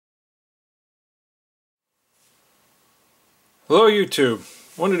Hello YouTube.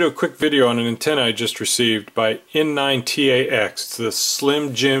 I wanted to do a quick video on an antenna I just received by N9TAX. It's the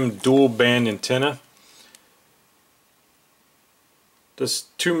Slim Jim dual band antenna. This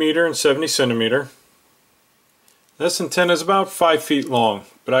 2 meter and 70 centimeter. This antenna is about 5 feet long,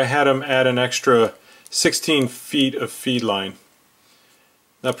 but I had them add an extra 16 feet of feed line.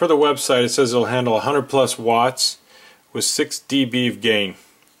 Now per the website it says it'll handle 100 plus watts with 6 dB of gain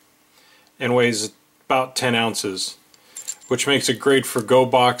and weighs about 10 ounces. Which makes it great for go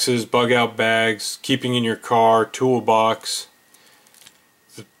boxes, bug out bags, keeping in your car, toolbox,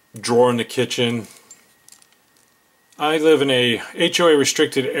 the drawer in the kitchen. I live in a HOA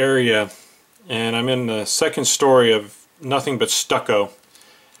restricted area and I'm in the second story of nothing but stucco.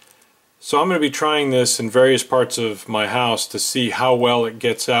 So I'm going to be trying this in various parts of my house to see how well it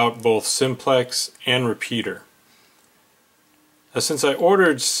gets out both simplex and repeater. Now, since I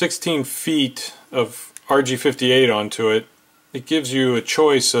ordered 16 feet of RG58 onto it, it gives you a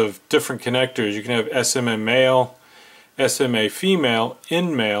choice of different connectors. You can have SMA male, SMA female,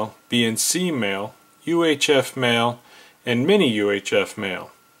 in male, BNC male, UHF male, and mini UHF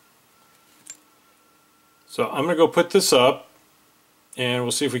male. So I'm going to go put this up and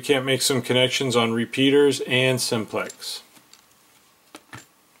we'll see if we can't make some connections on repeaters and simplex.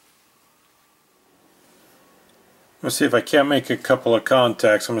 Let's see if I can't make a couple of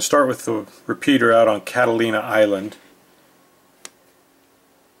contacts. I'm going to start with the repeater out on Catalina Island.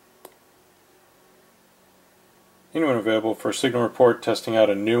 Anyone available for a signal report testing out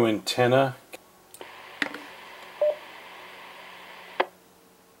a new antenna?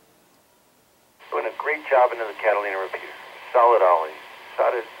 Doing a great job into the Catalina repeater. Solid ollie.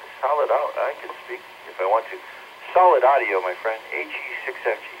 Solid out. I can speak if I want to. Solid audio, my friend.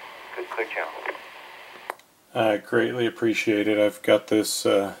 HE6FG. Good clear channel. I greatly appreciate it. I've got this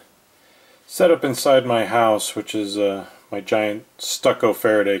set up inside my house, which is my giant stucco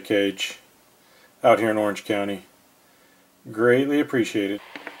Faraday cage out here in Orange County. Greatly appreciated.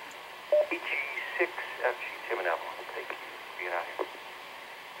 HE6FG, Tim and Emma. Thank you for being out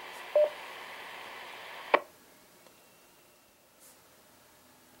here.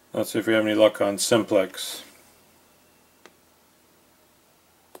 Let's see if we have any luck on simplex.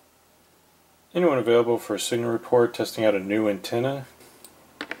 Anyone available for a signal report testing out a new antenna?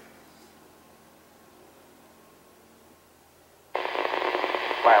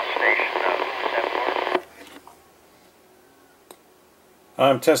 Last station, who was that for?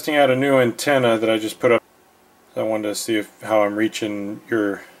 I'm testing out a new antenna that I just put up. I wanted to see how I'm reaching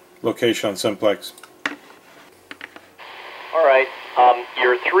your location on simplex. Alright,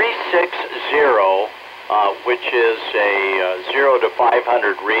 your 360, which is a 0 to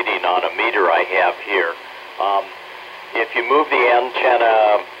 500 reading on a meter I have here. If you move the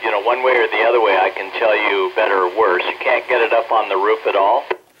antenna, one way or the other way, I can tell you better or worse. You can't get it up on the roof at all?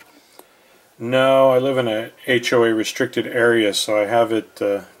 No, I live in a HOA restricted area, so I have it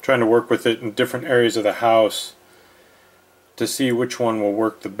trying to work with it in different areas of the house to see which one will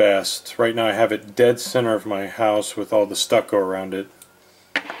work the best. Right now I have it dead center of my house with all the stucco around it.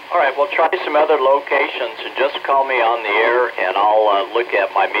 Alright, we'll try some other locations and just call me on the air and I'll look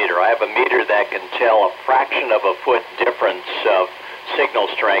at my meter. I have a meter that can tell a fraction of a foot difference of signal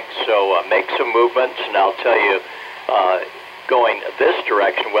strength, so make some movements and I'll tell you going this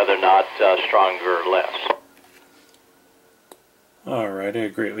direction whether or not stronger or less. Alright, I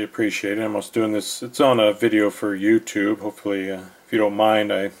greatly appreciate it. I'm almost doing this, it's on a video for YouTube. Hopefully, if you don't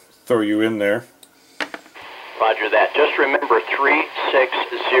mind, I throw you in there. Roger that. Just remember 360.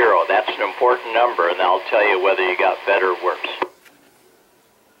 That's an important number, and I'll tell you whether you got better or worse.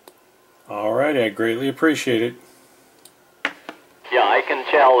 Alright, I greatly appreciate it. Yeah, I can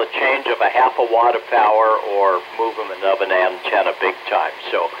tell a change of a half a watt of power or movement of an antenna big time.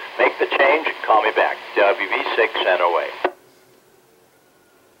 So make the change and call me back. WV6NOA.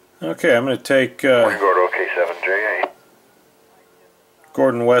 Okay, I'm going to take We're going to OK7J8.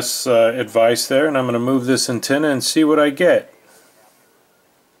 Gordon West's advice there, and I'm going to move this antenna and see what I get.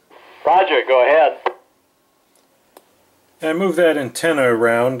 Roger, go ahead. I moved that antenna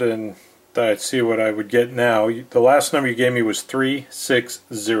around and thought I'd see what I would get now. The last number you gave me was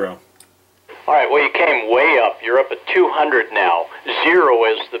 360. Alright, well you came way up. You're up at 200 now. 0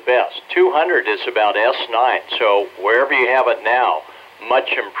 is the best. 200 is about S9, so wherever you have it now,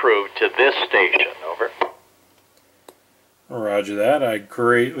 much improved to this station. Over. Roger that. I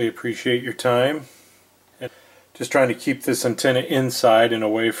greatly appreciate your time. Just trying to keep this antenna inside and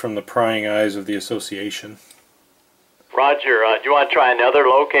away from the prying eyes of the association. Roger, do you want to try another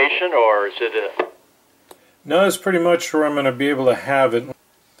location, or is it a... No, it's pretty much where I'm going to be able to have it.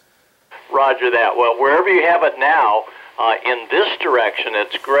 Roger that. Well, wherever you have it now, In this direction,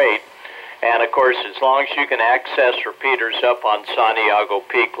 it's great. And of course, as long as you can access repeaters up on Santiago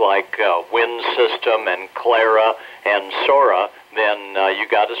Peak like Wind System and Clara and Sora, then you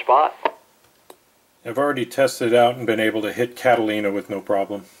got a spot. I've already tested it out and been able to hit Catalina with no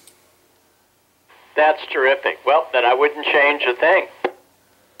problem. That's terrific. Well, then I wouldn't change a thing.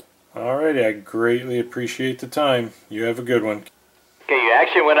 Alrighty, I greatly appreciate the time. You have a good one. Okay, you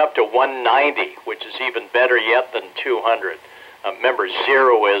actually went up to 190, which is even better yet than 200. Remember,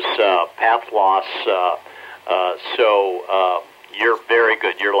 0 is path loss, so you're very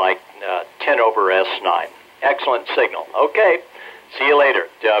good. You're like 10 over S9. Excellent signal. Okay, see you later.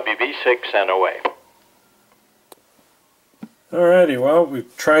 WB6NOA. Alrighty, well,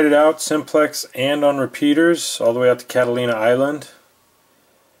 we've tried it out simplex and on repeaters all the way out to Catalina Island.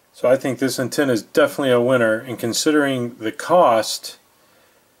 So I think this antenna is definitely a winner, and considering the cost,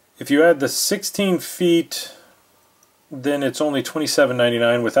 if you add the 16 feet, then it's only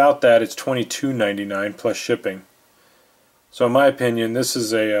 $27.99. Without that, it's $22.99 plus shipping. So in my opinion, this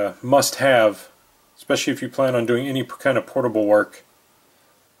is a must-have, especially if you plan on doing any kind of portable work.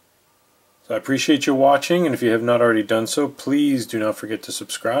 So I appreciate you watching, and if you have not already done so, please do not forget to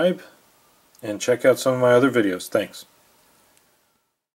subscribe and check out some of my other videos. Thanks.